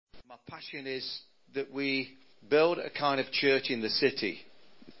passion is that we build a kind of church in the city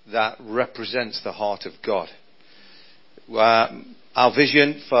that represents the heart of God. Our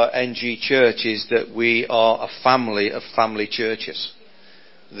vision for NG Church is that we are a family of family churches.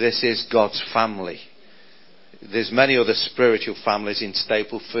 This is God's family. There's many other spiritual families in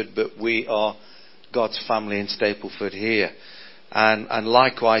Stapleford, but we are God's family in Stapleford here. And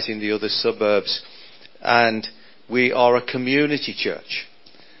likewise in the other suburbs. And we are a community church.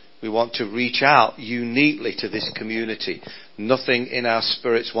 We want to reach out uniquely to this community. Nothing in our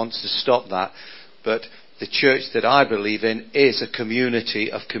spirits wants to stop that. But the church that I believe in is a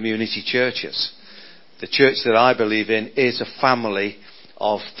community of community churches. The church that I believe in is a family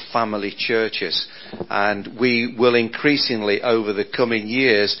of family churches. And we will increasingly over the coming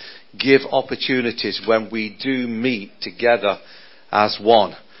years give opportunities when we do meet together as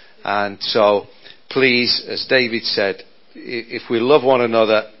one. And so please, as David said, if we love one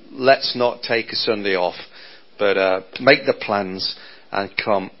another, let's not take a Sunday off, but make the plans and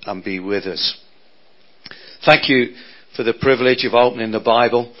come and be with us. Thank you for the privilege of opening the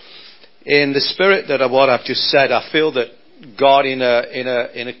Bible. In the spirit that of what I've just said, I feel that God in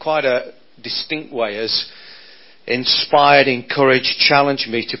a quite a distinct way has inspired, encouraged, challenged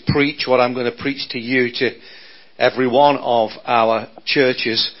me to preach what I'm going to preach to you, to every one of our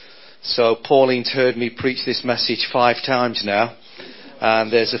churches. So Pauline's heard me preach this message 5 times now,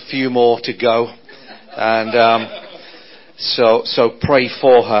 and there's a few more to go. And so pray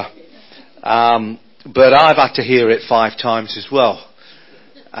for her. But I've had to hear it 5 times as well.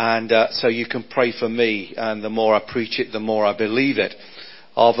 And so you can pray for me, and the more I preach it, the more I believe it,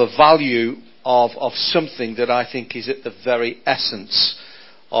 of a value of something that I think is at the very essence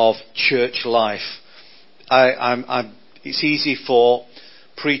of church life. It's easy for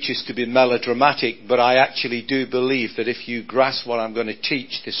preachers to be melodramatic, but I actually do believe that if you grasp what I'm going to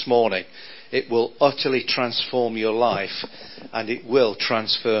teach this morning, it will utterly transform your life, and it will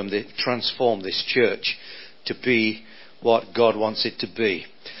transform this church to be what God wants it to be.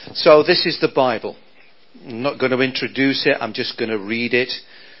 So this is the Bible. I'm not going to introduce it, I'm just going to read it,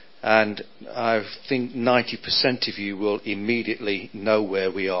 and I think 90% of you will immediately know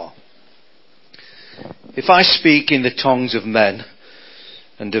where we are. If I speak in the tongues of men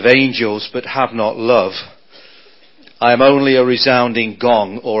and of angels but have not love, I am only a resounding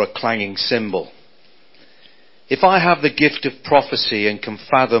gong or a clanging cymbal. If I have the gift of prophecy and can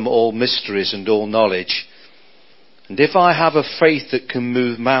fathom all mysteries and all knowledge, and if I have a faith that can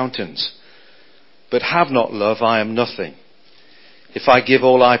move mountains, but have not love, I am nothing. If I give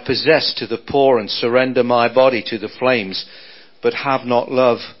all I possess to the poor and surrender my body to the flames, but have not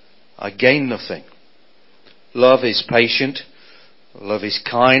love, I gain nothing. Love is patient. Love is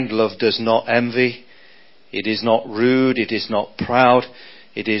kind. Love does not envy. It is not rude. It is not proud.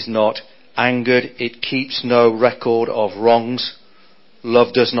 It is not angered. It keeps no record of wrongs.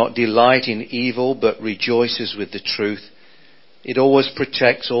 Love does not delight in evil, but rejoices with the truth. It always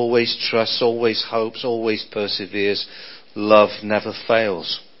protects, always trusts, always hopes, always perseveres. Love never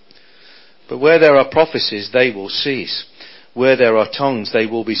fails. But where there are prophecies, they will cease. Where there are tongues, they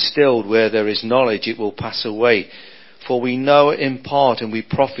will be stilled. Where there is knowledge, it will pass away. For we know in part and we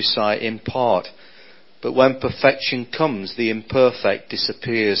prophesy in part. But when perfection comes, the imperfect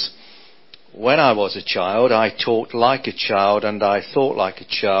disappears. When I was a child, I talked like a child, and I thought like a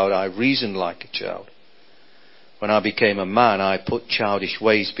child, I reasoned like a child. When I became a man, I put childish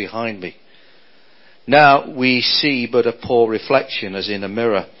ways behind me. Now we see but a poor reflection as in a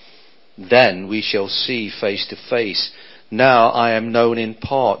mirror. Then we shall see face to face. Now I am known in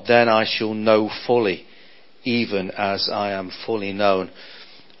part, then I shall know fully, even as I am fully known.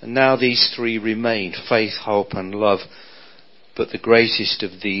 And now these 3 remain, faith, hope and love. But the greatest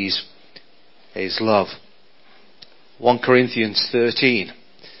of these is love. 1 Corinthians 13.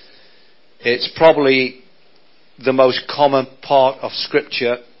 It's probably the most common part of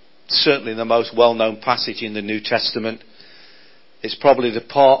Scripture, certainly the most well-known passage in the New Testament. It's probably the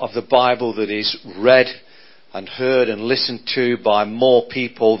part of the Bible that is read and heard and listened to by more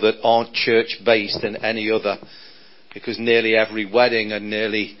people that aren't church-based than any other, because nearly every wedding and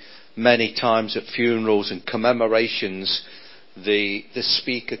nearly many times at funerals and commemorations, the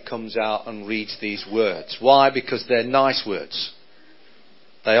speaker comes out and reads these words. Why? Because they're nice words.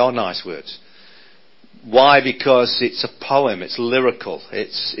 They are nice words. Why? Because it's a poem, it's lyrical,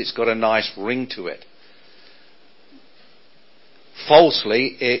 it's got a nice ring to it.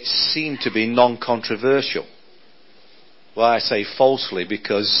 Falsely, it seemed to be non-controversial. Why I say falsely?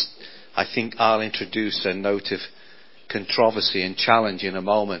 Because I think I'll introduce a note of controversy and challenge in a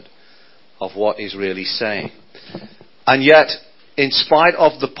moment of what is really saying. And yet, in spite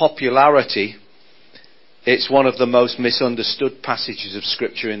of the popularity, it's one of the most misunderstood passages of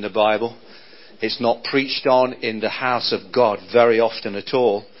Scripture in the Bible. It's not preached on in the house of God very often at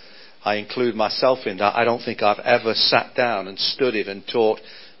all. I include myself in that. I don't think I've ever sat down and studied and taught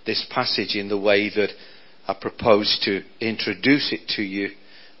this passage in the way that I propose to introduce it to you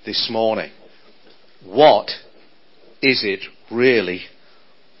this morning. What is it really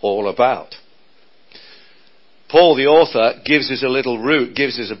all about? Paul, the author, gives us a little route,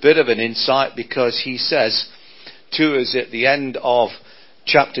 gives us a bit of an insight, because he says to us at the end of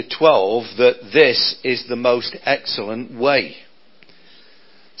chapter 12 that this is the most excellent way.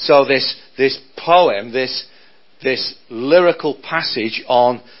 So this poem, this lyrical passage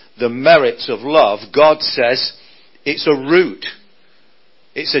on the merits of love, God says it's a route.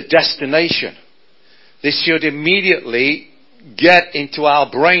 It's a destination. This should immediately get into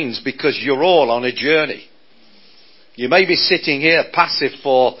our brains, because you're all on a journey. You may be sitting here passive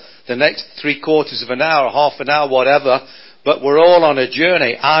for the next 3/4 of an hour, half an hour, whatever, but we're all on a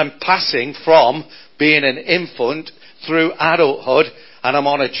journey. I'm passing from being an infant through adulthood, and I'm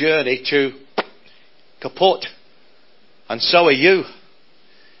on a journey to kaput. And so are you.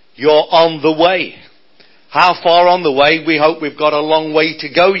 You're on the way. How far on the way? We hope we've got a long way to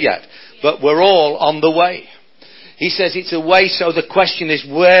go yet, but we're all on the way. He says it's a way, so the question is,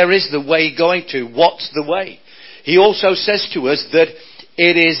 where is the way going to? What's the way? He also says to us that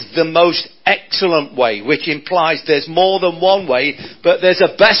it is the most excellent way, which implies there's more than one way, but there's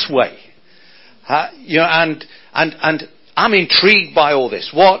a best way. And I'm intrigued by all this.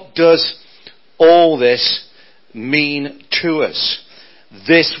 What does all this mean to us?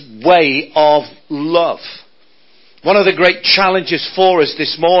 This way of love. One of the great challenges for us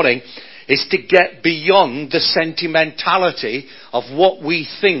this morning is to get beyond the sentimentality of what we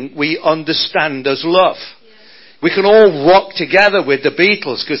think we understand as love. We can all rock together with the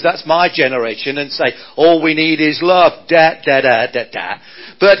Beatles, because that's my generation, and say, all we need is love, da, da, da, da, da.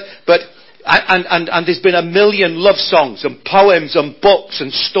 But there's been a million love songs and poems and books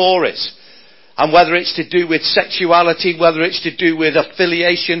and stories. And whether it's to do with sexuality, whether it's to do with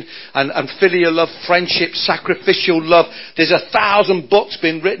affiliation and filial love, friendship, sacrificial love, there's 1,000 books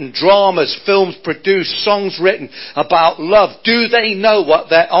been written, dramas, films produced, songs written about love. Do they know what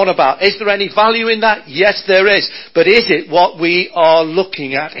they're on about? Is there any value in that? Yes, there is. But is it what we are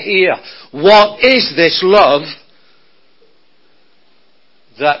looking at here? What is this love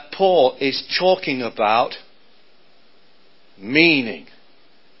that Paul is talking about meaning?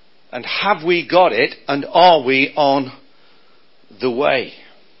 And have we got it, and are we on the way?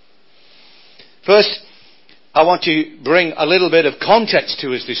 First, I want to bring a little bit of context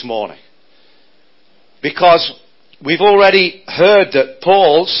to us this morning. Because we've already heard that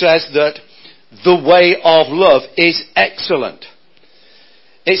Paul says that the way of love is excellent.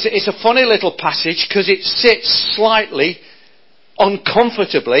 It's a funny little passage, because it sits slightly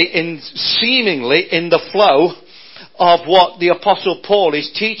uncomfortably seemingly in the flow of what the Apostle Paul is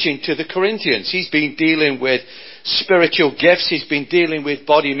teaching to the Corinthians. He's been dealing with spiritual gifts, he's been dealing with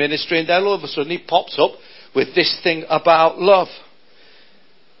body ministry, and then all of a sudden he pops up with this thing about love.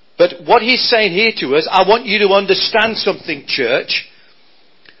 But what he's saying here to us, I want you to understand something, church,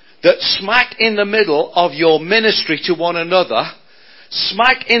 that smack in the middle of your ministry to one another,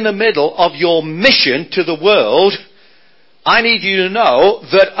 smack in the middle of your mission to the world, I need you to know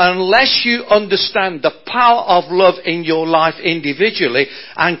that unless you understand the power of love in your life individually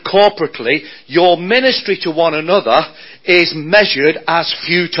and corporately, your ministry to one another is measured as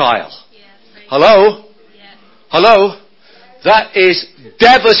futile. Hello? Hello? That is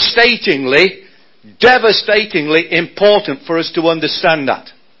devastatingly important for us to understand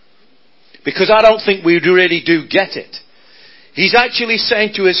that. Because I don't think we really do get it. He's actually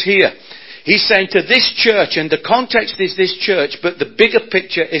saying to us here, he's saying to this church, and the context is this church, but the bigger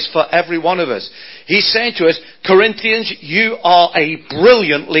picture is for every one of us. He's saying to us, Corinthians, you are a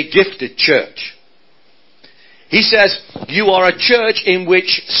brilliantly gifted church. He says, you are a church in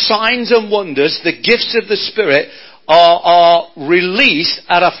which signs and wonders, the gifts of the Spirit, are released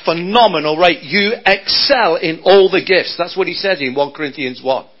at a phenomenal rate. You excel in all the gifts. That's what he says in 1 Corinthians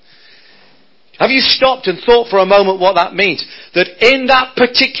 1. Have you stopped and thought for a moment what that means? That in that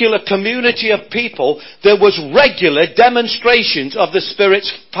particular community of people, there was regular demonstrations of the Spirit's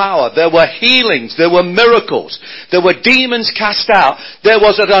power. There were healings, there were miracles, there were demons cast out. There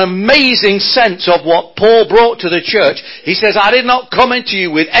was an amazing sense of what Paul brought to the church. He says, I did not come into you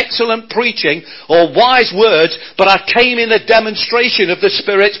with excellent preaching or wise words, but I came in a demonstration of the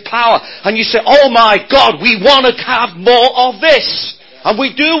Spirit's power. And you say, oh my God, we want to have more of this. And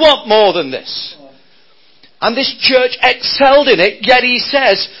we do want more than this. And this church excelled in it, yet he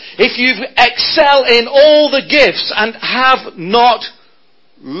says, if you excel in all the gifts and have not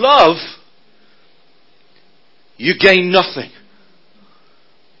love, you gain nothing.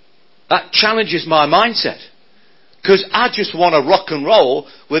 That challenges my mindset. Because I just want to rock and roll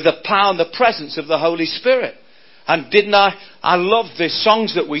with the power and the presence of the Holy Spirit. And didn't I love the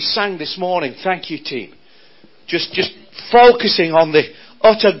songs that we sang this morning. Thank you, team. Just focusing on the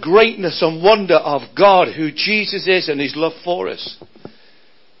utter greatness and wonder of God, who Jesus is and His love for us.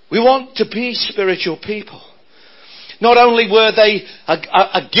 We want to be spiritual people. Not only were they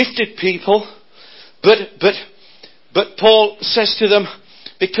a gifted people, but Paul says to them,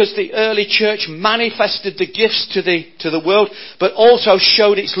 because the early church manifested the gifts to the world, but also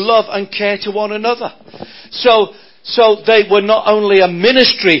showed its love and care to one another. So they were not only a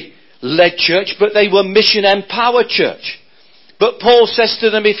ministry-led church, but they were mission-empowered church. But Paul says to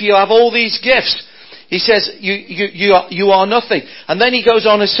them, if you have all these gifts, he says, you are nothing. And then he goes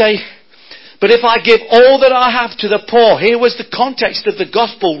on to say, but if I give all that I have to the poor, here was the context of the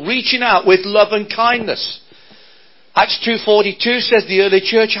gospel, reaching out with love and kindness. Acts 2:42 says the early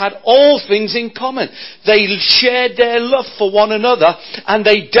church had all things in common. They shared their love for one another and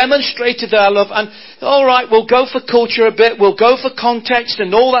they demonstrated their love. And alright, we'll go for culture a bit, we'll go for context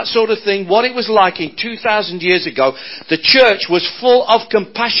and all that sort of thing. What it was like in 2,000 years ago, the church was full of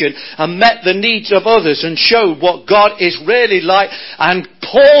compassion and met the needs of others and showed what God is really like. And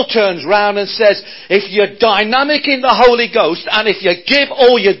Paul turns round and says, if you're dynamic in the Holy Ghost and if you give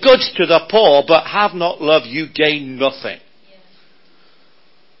all your goods to the poor but have not love, you gain nothing.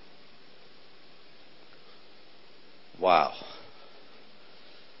 Wow.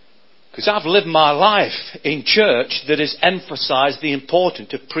 Because I've lived my life in church that has emphasized the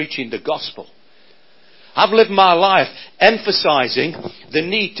importance of preaching the gospel. I've lived my life emphasizing the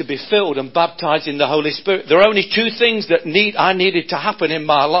need to be filled and baptized in the Holy Spirit. There are only two things that I needed to happen in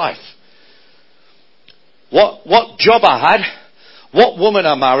my life. What job I had, what woman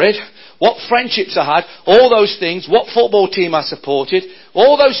I married, what friendships I had, all those things, what football team I supported,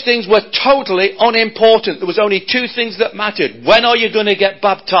 all those things were totally unimportant. There was only two things that mattered. When are you going to get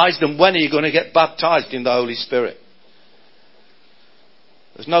baptized and when are you going to get baptized in the Holy Spirit?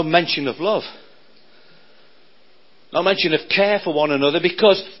 There's no mention of love. No mention of care for one another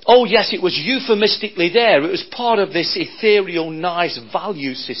because, oh yes, it was euphemistically there. It was part of this ethereal, nice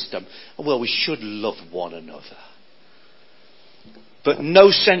value system. Well, we should love one another. But no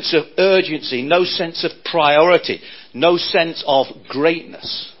sense of urgency, no sense of priority, no sense of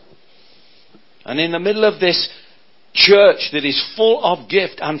greatness. And in the middle of this church that is full of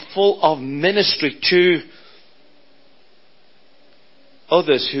gift and full of ministry to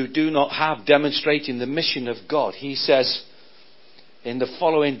others who do not have demonstrating the mission of God, he says, in the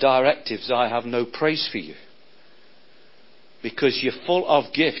following directives, I have no praise for you. Because you're full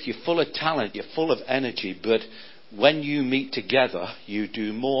of gift, you're full of talent, you're full of energy, but when you meet together, you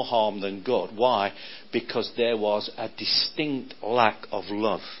do more harm than good. Why? Because there was a distinct lack of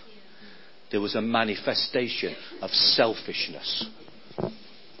love. There was a manifestation of selfishness.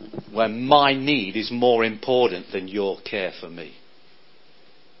 When my need is more important than your care for me.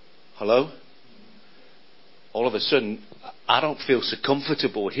 Hello? All of a sudden, I don't feel so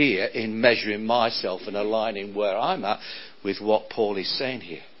comfortable here in measuring myself and aligning where I'm at with what Paul is saying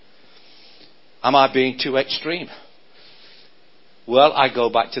here. Am I being too extreme? Well, I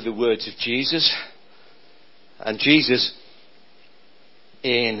go back to the words of Jesus. And Jesus,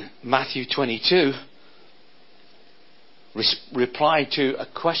 in Matthew 22, replied to a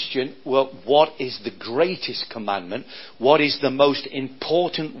question, well, what is the greatest commandment? What is the most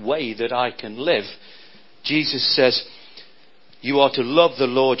important way that I can live? Jesus says, you are to love the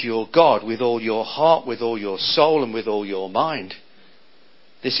Lord your God with all your heart, with all your soul, and with all your mind.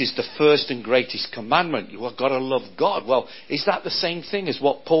 This is the first and greatest commandment. You have got to love God. Well, is that the same thing as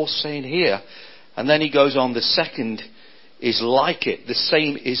what Paul's saying here? And then he goes on, the second is like it. The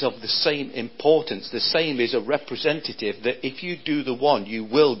same is of the same importance. The same is a representative that if you do the one, you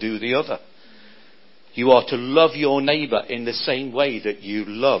will do the other. You are to love your neighbour in the same way that you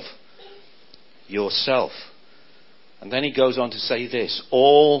love yourself. And then he goes on to say this,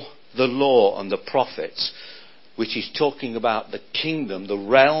 all the law and the prophets, which is talking about the kingdom, the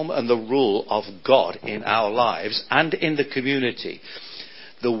realm and the rule of God in our lives and in the community.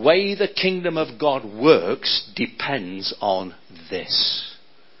 The way the kingdom of God works depends on this.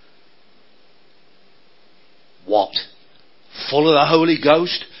 What? Full of the Holy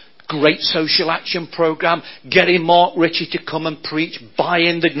Ghost? Great social action program? Getting Mark Ritchie to come and preach? Buy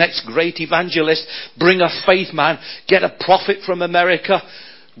in the next great evangelist? Bring a faith man? Get a prophet from America?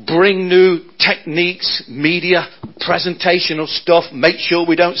 bring new techniques, media, presentational stuff, make sure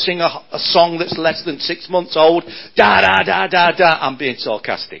we don't sing a song that's less than 6 months old, I'm being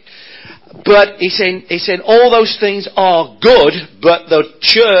sarcastic. But he's saying all those things are good, but the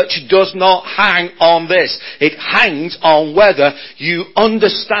church does not hang on this. It hangs on whether you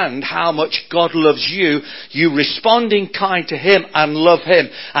understand how much God loves you, you respond in kind to Him and love Him.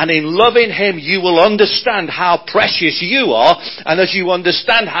 And in loving Him, you will understand how precious you are. And as you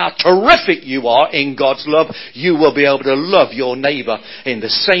understand how terrific you are in God's love, you will be able to love your neighbour in the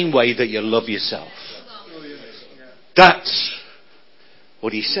same way that you love yourself. That's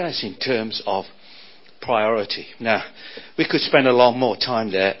what he says in terms of priority. Now, we could spend a lot more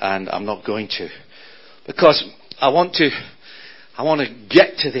time there, and I'm not going to, because I want to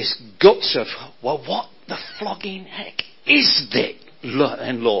get to this guts of, well, what the flogging heck is it,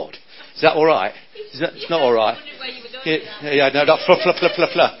 Lord? Is that all right? It's not all right. Yeah, no, not fluff.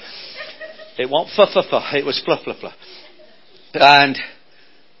 It wasn't fluff. It was fluff. And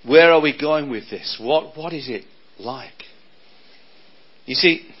where are we going with this? What is it like? You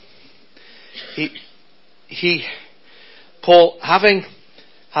see, Paul, having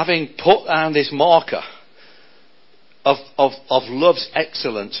put down this marker of love's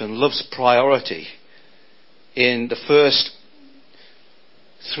excellence and love's priority in the first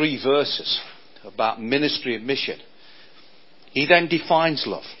 3 verses about ministry and mission, he then defines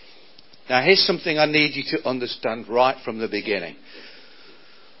love. Now, here's something I need you to understand right from the beginning.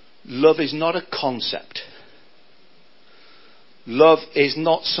 Love is not a concept. Love is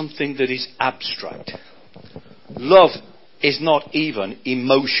not something that is abstract. Love is not even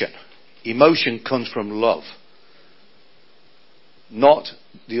emotion. Emotion comes from love, not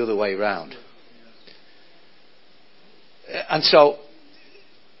the other way around. And so,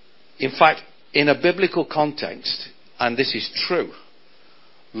 in fact, in a biblical context, and this is true,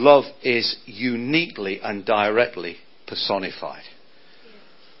 love is uniquely and directly personified.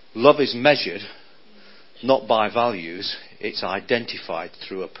 Love is measured not by values, it's identified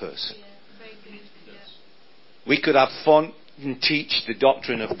through a person. We could have fun and teach the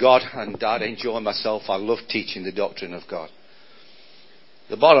doctrine of God, and I'd enjoy myself. I love teaching the doctrine of God.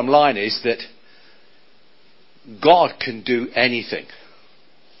 The bottom line is that God can do anything.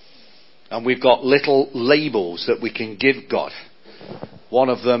 And we've got little labels that we can give God. One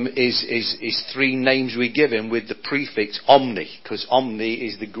of them is 3 names we give Him with the prefix omni, because omni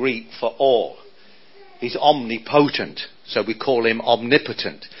is the Greek for all. He's omnipotent, so we call Him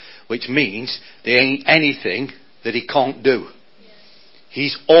omnipotent, which means there ain't anything that He can't do.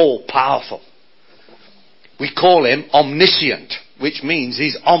 He's all powerful. We call Him omniscient, which means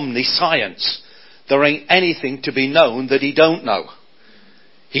He's omniscience. There ain't anything to be known that He don't know.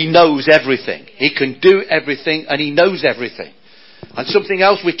 He knows everything. He can do everything, and He knows everything. And something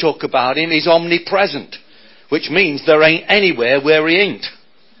else we talk about Him is omnipresent, which means there ain't anywhere where He ain't.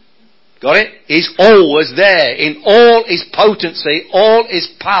 Got it? He's always there in all His potency, all His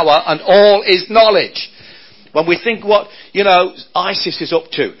power, and all His knowledge. When we think what, ISIS is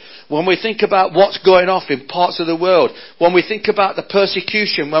up to, when we think about what's going off in parts of the world, when we think about the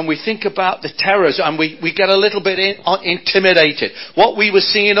persecution, when we think about the terrors, and we get a little bit intimidated. What we were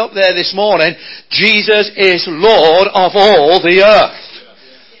seeing up there this morning, Jesus is Lord of all the earth.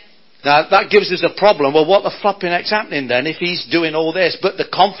 Now, that gives us a problem. Well, what the flipping heck's happening then if He's doing all this? But the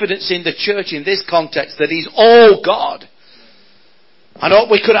confidence in the church in this context that He's all God. I know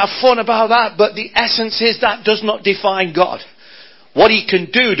we could have fun about that, but the essence is that does not define God. What He can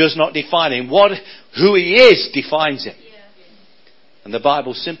do does not define Him. Who He is defines Him. And the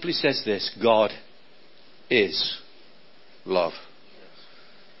Bible simply says this: God is love.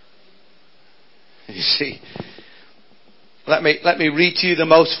 You see, let me read to you the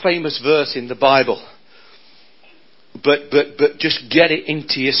most famous verse in the Bible. But just get it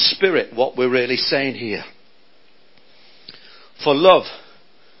into your spirit what we're really saying here. For love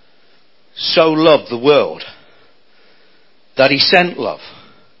so loved the world that He sent love,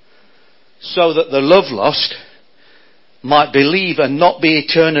 so that the love lost might believe and not be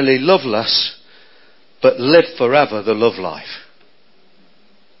eternally loveless, but live forever the love life.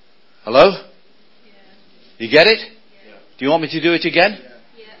 Hello? You get it? Do you want me to do it again?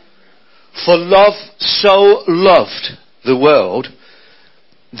 For love so loved the world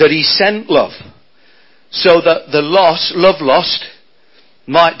that He sent love, so that the love lost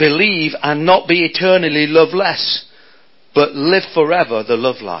might believe and not be eternally loveless, but live forever the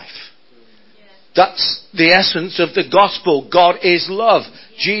love life. That's the essence of the gospel. God is love.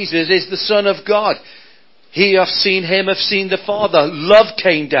 Jesus is the Son of God. He have seen Him, have seen the Father. Love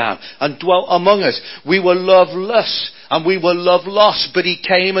came down and dwelt among us. We were loveless and we were love lost, but he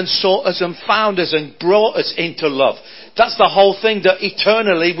came and sought us and found us and brought us into love. That's the whole thing, that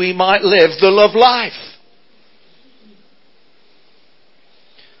eternally we might live the love life.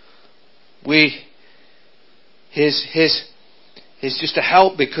 Here's just a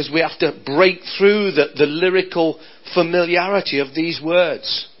help, because we have to break through the lyrical familiarity of these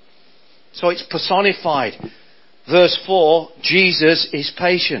words. So it's personified. Verse 4, Jesus is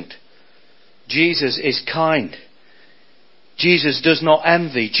patient. Jesus is kind. Jesus does not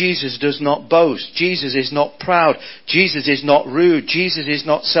envy. Jesus does not boast. Jesus is not proud. Jesus is not rude. Jesus is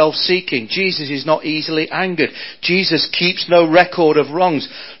not self-seeking. Jesus is not easily angered. Jesus keeps no record of wrongs.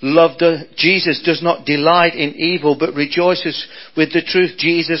 Jesus does not delight in evil, but rejoices with the truth.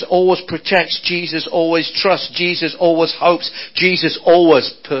 Jesus always protects. Jesus always trusts. Jesus always hopes. Jesus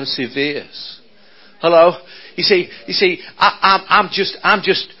always perseveres. Hello? You see, I'm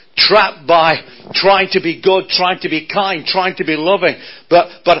just trapped by trying to be good, trying to be kind, trying to be loving. But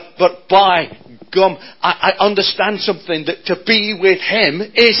by gum, I understand something, that to be with Him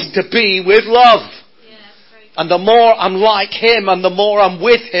is to be with love. Yeah, and the more I'm like Him, and the more I'm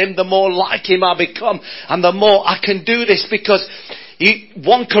with Him, the more like Him I become. And the more I can do this, because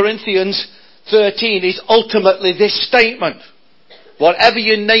 1 Corinthians 13 is ultimately this statement. Whatever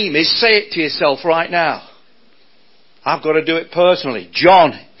your name is, say it to yourself right now. I've got to do it personally.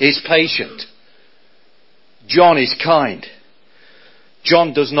 John is patient. John is kind.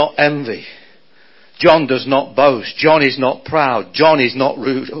 John does not envy. John does not boast. John is not proud. John is not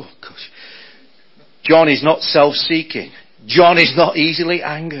rude. Oh gosh. John is not self-seeking. John is not easily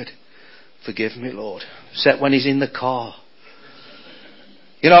angered. Forgive me, Lord. Except when he's in the car.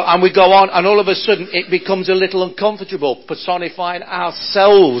 And we go on, and all of a sudden it becomes a little uncomfortable, personifying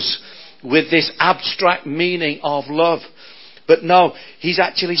ourselves with this abstract meaning of love. But no, he's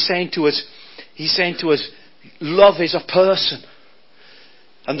actually saying to us, love is a person.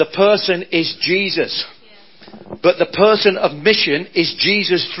 And the person is Jesus. Yeah. But the person of mission is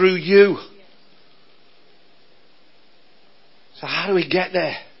Jesus through you. So how do we get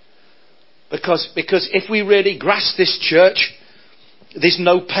there? Because if we really grasp this church, there's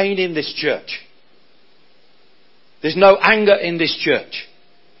no pain in this church. There's no anger in this church.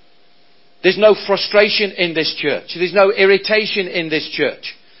 There's no frustration in this church. There's no irritation in this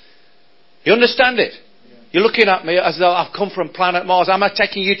church. You understand it? You're looking at me as though I've come from planet Mars. Am I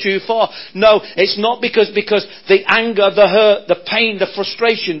taking you too far? No, it's not because the anger, the hurt, the pain, the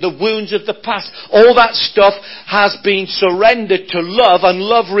frustration, the wounds of the past, all that stuff has been surrendered to love, and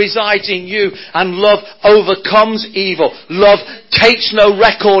love resides in you, and love overcomes evil. Love takes no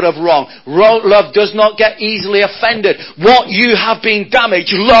record of wrong. Love does not get easily offended. What you have been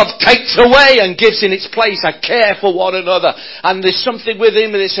damaged, love takes away and gives in its place a care for one another. And there's something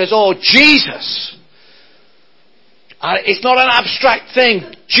within me that says, oh, Jesus. It's not an abstract thing.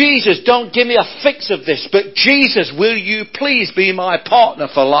 Jesus, don't give me a fix of this, but Jesus, will you please be my partner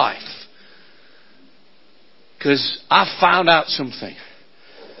for life? Because I've found out something.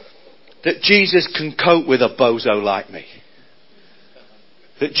 That Jesus can cope with a bozo like me.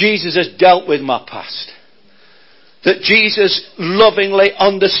 That Jesus has dealt with my past. That Jesus lovingly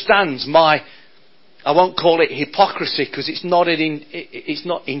understands my, I won't call it hypocrisy, because it's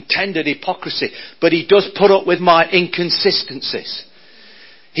not intended hypocrisy, but He does put up with my inconsistencies.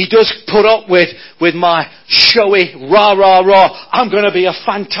 He does put up with my showy rah rah rah. I'm going to be a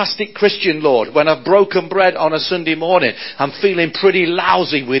fantastic Christian, Lord. When I've broken bread on a Sunday morning, I'm feeling pretty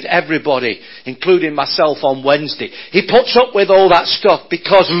lousy with everybody, including myself on Wednesday. He puts up with all that stuff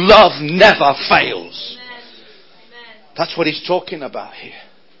because love never fails. Amen. That's what He's talking about here.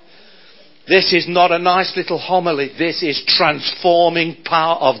 This is not a nice little homily. This is transforming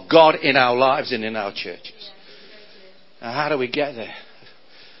power of God in our lives and in our churches. Now, how do we get there?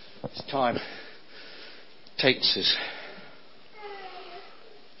 As time takes us.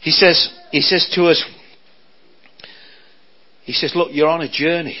 He says to us, look, you're on a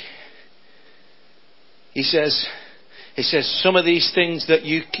journey. He says, some of these things that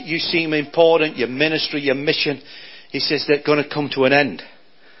you seem important, your ministry, your mission, he says they're going to come to an end.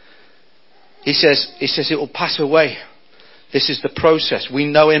 He says it will pass away. This is the process. We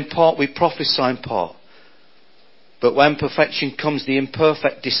know in part, we prophesy in part. But when perfection comes, the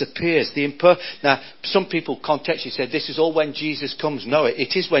imperfect disappears. Now, some people contextually say this is all when Jesus comes. No,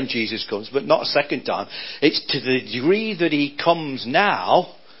 it is when Jesus comes, but not a second time. It's to the degree that He comes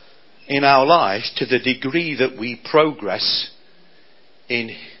now in our lives, to the degree that we progress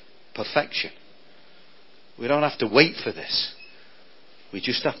in perfection. We don't have to wait for this. We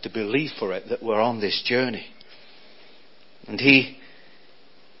just have to believe for it that we're on this journey. And He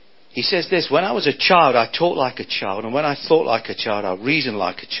He says this, when I was a child, I talked like a child, and when I thought like a child, I reasoned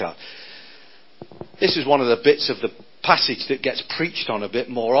like a child. This is one of the bits of the passage that gets preached on a bit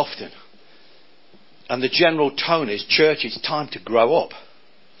more often. And the general tone is, church, it's time to grow up.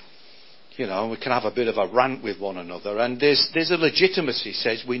 You know, we can have a bit of a rant with one another. And there's a legitimacy,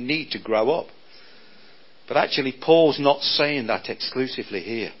 says we need to grow up. But actually, Paul's not saying that exclusively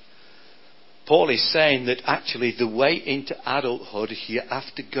here. Paul is saying that actually the way into adulthood, you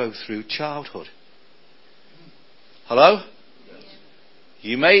have to go through childhood. Hello?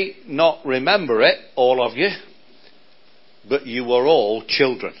 You may not remember it, all of you, but you were all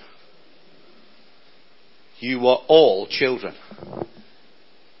children. You were all children.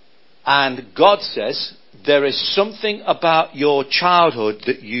 And God says there is something about your childhood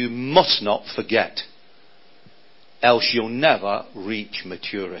that you must not forget, else you'll never reach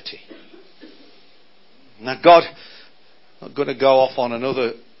maturity. Now God, I'm not going to go off on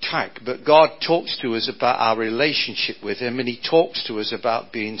another tack, but God talks to us about our relationship with Him, and He talks to us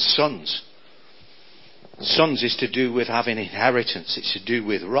about being sons. Sons is to do with having inheritance. It's to do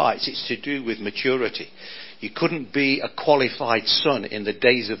with rights. It's to do with maturity. You couldn't be a qualified son in the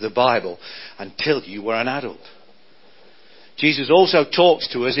days of the Bible until you were an adult. Jesus also talks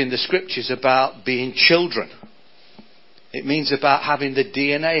to us in the scriptures about being children. It means about having the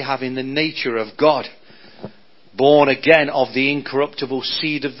DNA, having the nature of God. Born again of the incorruptible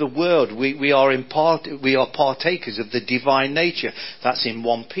seed of the world. We are partakers of the divine nature. That's in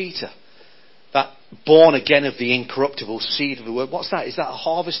 1 Peter. That born again of the incorruptible seed of the world. What's that? Is that a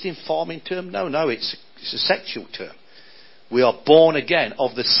harvesting, farming term? No, it's a sexual term. We are born again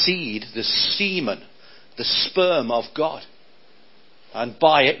of the seed, the semen, the sperm of God. And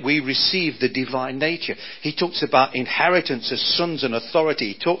by it we receive the divine nature. He talks about inheritance as sons and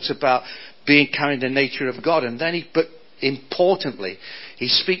authority. He talks about carrying the nature of God. And then but importantly, he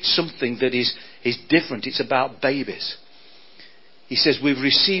speaks something that is different. It's about babies. He says we've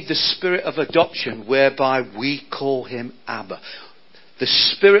received the spirit of adoption whereby we call him Abba. The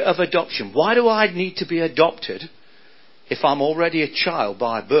spirit of adoption. Why do I need to be adopted if I'm already a child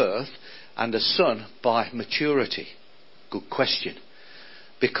by birth and a son by maturity? Good question.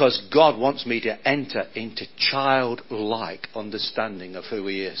 Because God wants me to enter into childlike understanding of who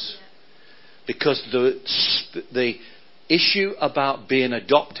He is. Because the issue about being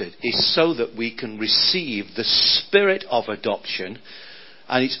adopted is so that we can receive the spirit of adoption.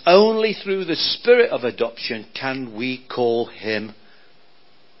 And it's only through the spirit of adoption can we call Him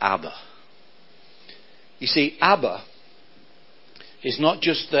Abba. You see, Abba is not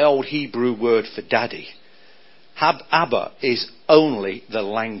just the old Hebrew word for daddy. Abba is only the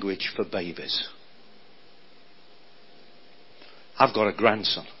language for babies. I've got a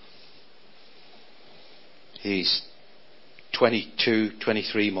grandson. He's 22,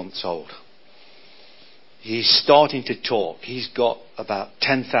 23 months old. He's starting to talk. He's got about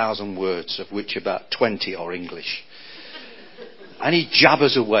 10,000 words, of which about 20 are English. And he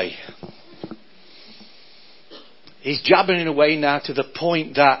jabbers away. He's jabbering away now to the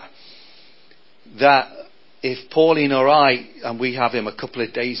point that if Pauline or I, and we have him a couple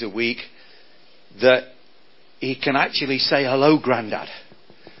of days a week, that he can actually say, hello, Grandad.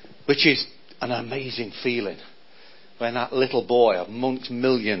 Which is an amazing feeling. When that little boy amongst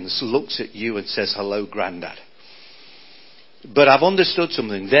millions looks at you and says, hello, Grandad. But I've understood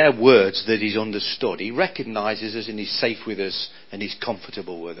something. They're words that he's understood. He recognises us and he's safe with us and he's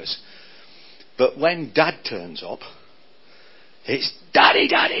comfortable with us. But when Dad turns up, it's Daddy,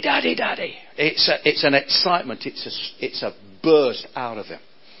 Daddy, Daddy, Daddy. It's an excitement. It's a burst out of him.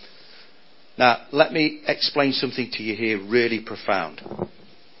 Now, let me explain something to you here really profound.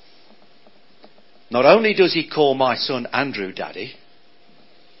 Not only does he call my son Andrew Daddy,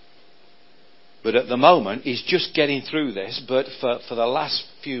 but at the moment he's just getting through this, but for the last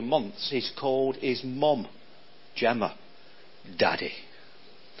few months he's called his mum, Gemma, Daddy.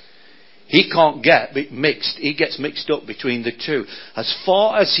 He can't get mixed. He gets mixed up between the two. As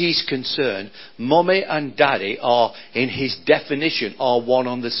far as he's concerned, Mummy and Daddy are, in his definition, are one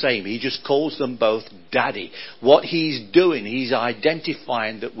and the same. He just calls them both Daddy. What he's doing, he's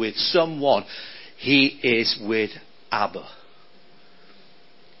identifying that with someone, he is with Abba.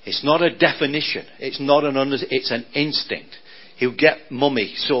 It's not a definition. It's an instinct. He'll get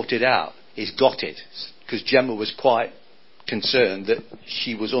Mummy sorted out. He's got it. Because Gemma was quite concerned that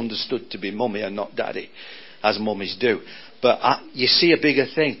she was understood to be Mummy and not Daddy, as mummies do. But you see a bigger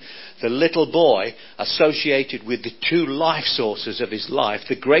thing. The little boy associated with the two life sources of his life,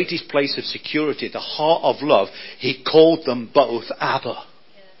 the greatest place of security, the heart of love, he called them both Abba.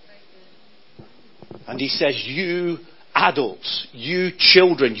 And he says, you adults, you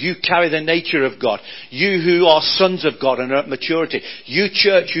children, you carry the nature of God. You who are sons of God and are at maturity. You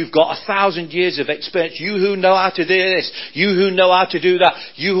church, you've got 1,000 years of experience. You who know how to do this. You who know how to do that.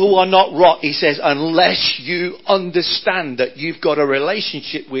 You who are not rot. He says, unless you understand that you've got a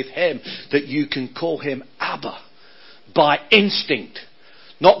relationship with Him, that you can call Him Abba. By instinct.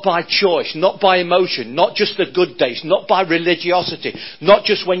 Not by choice, not by emotion, not just the good days, not by religiosity, not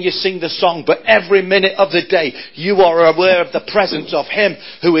just when you sing the song, but every minute of the day you are aware of the presence of Him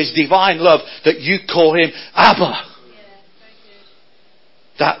who is divine love, that you call Him Abba.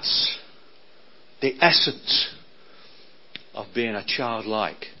 That's the essence of being a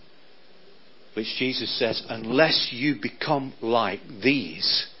childlike, which Jesus says, unless you become like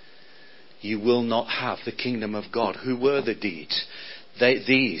these, you will not have the kingdom of God. Who were the deeds?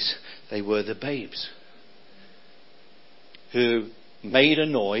 They were the babes who made a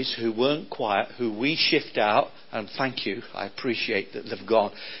noise, who weren't quiet, who we shift out, and thank you, I appreciate that they've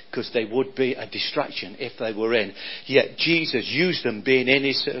gone, because they would be a distraction if they were in. Yet Jesus used them being in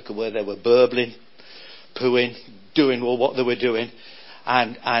His circle where they were burbling, pooing, doing all what they were doing,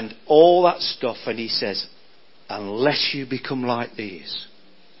 and all that stuff, and He says, unless you become like these.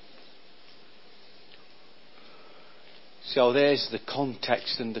 So there's the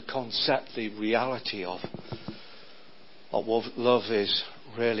context and the concept, the reality of what love is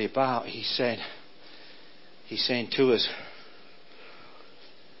really about. He's saying to us,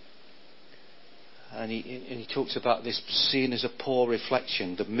 and he talks about this seen as a poor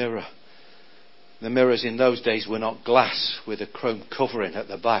reflection, the mirror. The mirrors in those days were not glass with a chrome covering at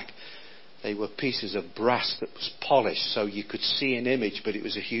the back. They were pieces of brass that was polished so you could see an image, but it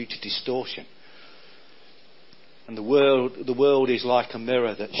was a huge distortion. And the world is like a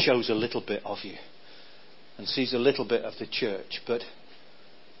mirror that shows a little bit of you and sees a little bit of the church. But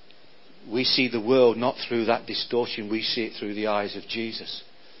we see the world not through that distortion. We see it through the eyes of Jesus.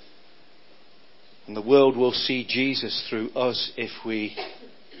 And the world will see Jesus through us if we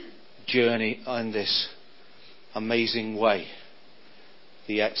journey on this amazing way,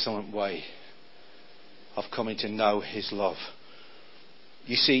 the excellent way of coming to know His love.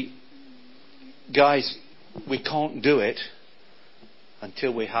 You see, guys, we can't do it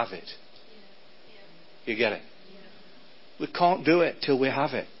until we have it. You get it? We can't do it till we have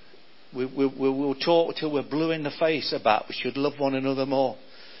it. We'll talk till we're blue in the face about we should love one another more.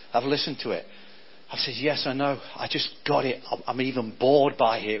 I've listened to it. I've said, yes, I know. I just got it. I'm even bored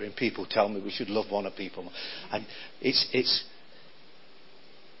by hearing people tell me we should love one of people. And it's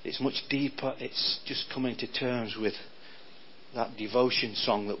much deeper. It's just coming to terms with that devotion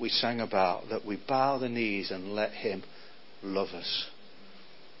song that we sang about, that we bow the knees and let Him love us.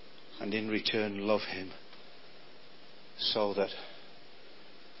 And in return love Him so that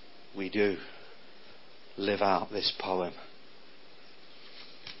we do live out this poem.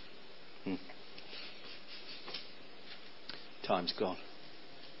 Time's gone.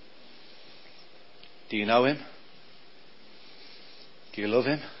 Do you know Him? Do you love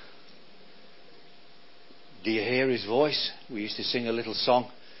Him? Do you hear His voice? We used to sing a little song.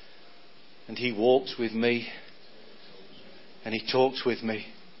 And He walks with me. And He talks with me.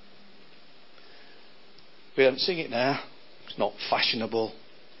 We don't sing it now. It's not fashionable.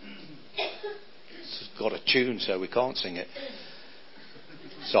 It's got a tune, so we can't sing it.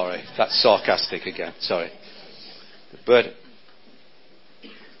 Sorry, that's sarcastic again. Sorry. But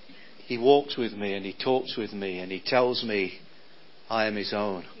He walks with me and He talks with me and He tells me I am His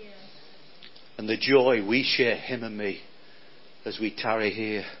own. And the joy we share, Him and me, as we tarry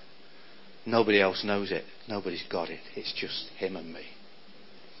here, nobody else knows it. Nobody's got it. It's just Him and me.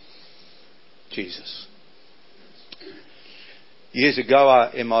 Jesus. Years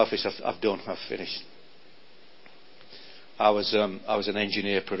ago, in my office, I've finished. I was an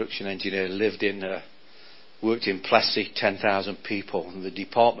engineer, production engineer, worked in Plessy, 10,000 people, and the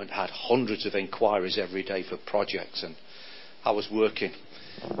department had hundreds of inquiries every day for projects. And I was working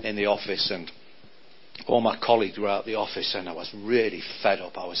in the office, and all my colleagues were out the office, and I was really fed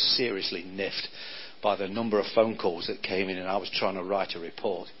up. I was seriously niffed by the number of phone calls that came in, and I was trying to write a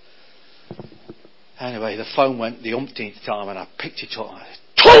report. Anyway, the phone went the umpteenth time, and I picked it up.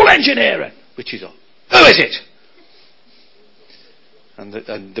 Tool engineering, which is on. Who is it? And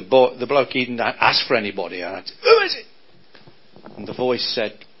the bloke didn't ask for anybody. And I said, who is it? And the voice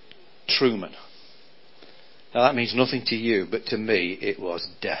said, Truman. Now that means nothing to you, but to me it was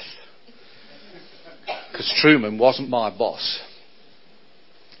death. Because Truman wasn't my boss.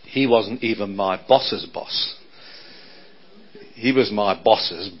 He wasn't even my boss's boss. He was my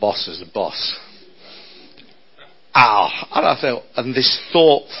boss's boss's boss. Ow! And I thought, and this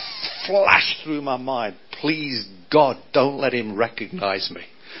thought flashed through my mind, please God, don't let him recognize me.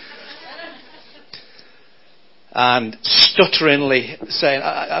 And stutteringly saying,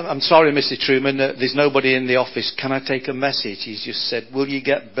 I'm sorry, Mr. Truman, there's nobody in the office. Can I take a message? He's just said, will you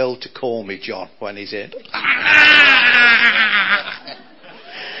get Bill to call me, John, when he's in?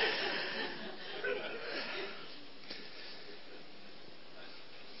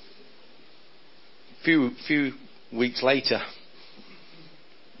 Few weeks later,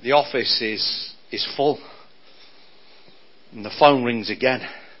 the office is full. And the phone rings again.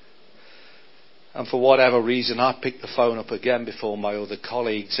 And for whatever reason, I picked the phone up again before my other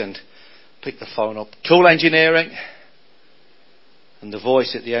colleagues and picked the phone up. Tool Engineering. And the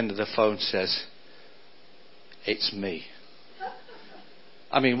voice at the end of the phone says, it's me.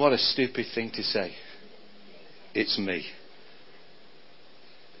 I mean, what a stupid thing to say. It's me.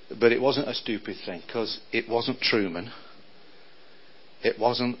 But it wasn't a stupid thing, because it wasn't Truman. It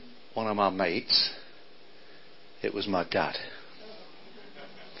wasn't one of my mates. It was my dad.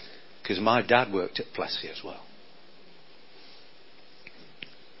 Because my dad worked at Plessy as well.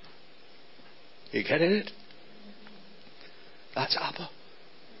 You getting it? That's Abba.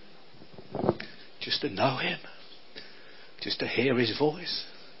 Just to know him. Just to hear his voice.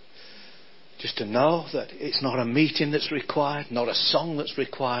 Just to know that it's not a meeting that's required, not a song that's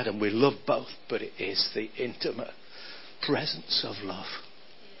required, and we love both, but it is the intimate presence of love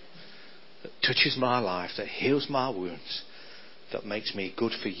that touches my life, that heals my wounds, that makes me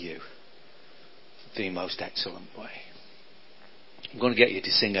good for you the most excellent way. I'm going to get you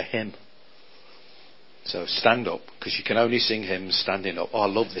to sing a hymn. So stand up, because you can only sing hymns standing up. Oh, I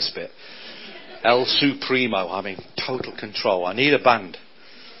love this bit. El Supremo, I'm in total control. I need a band.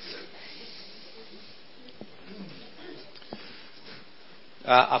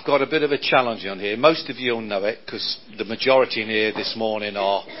 I've got a bit of a challenge on here. Most of you will know it, because the majority in here this morning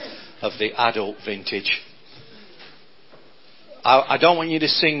are of the adult vintage. I don't want you to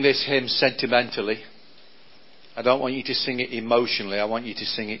sing this hymn sentimentally. I don't want you to sing it emotionally. I want you to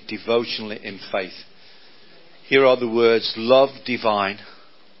sing it devotionally in faith. Here are the words: love divine,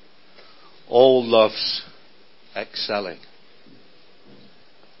 all loves excelling,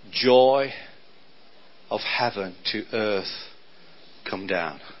 joy of heaven to earth come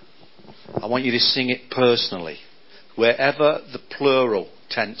down. I want you to sing it personally. Wherever the plural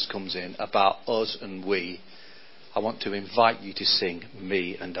tense comes in about us and we, I want to invite you to sing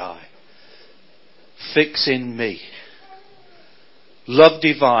me and I. Fix in me. Love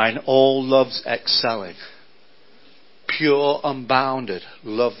divine, all loves excelling. Pure, unbounded,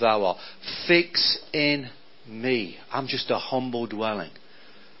 love thou art. Fix in me. I'm just a humble dwelling.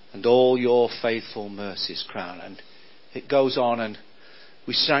 And all your faithful mercies crown. And it goes on, and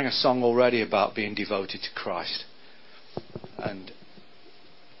we sang a song already about being devoted to Christ. And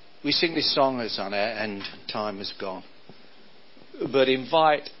we sing this song as on air and time has gone. But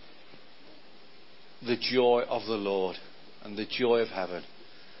invite the joy of the Lord and the joy of heaven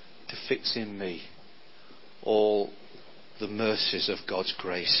to fix in me all the mercies of God's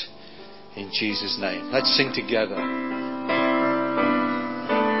grace. In Jesus' name. Let's sing together.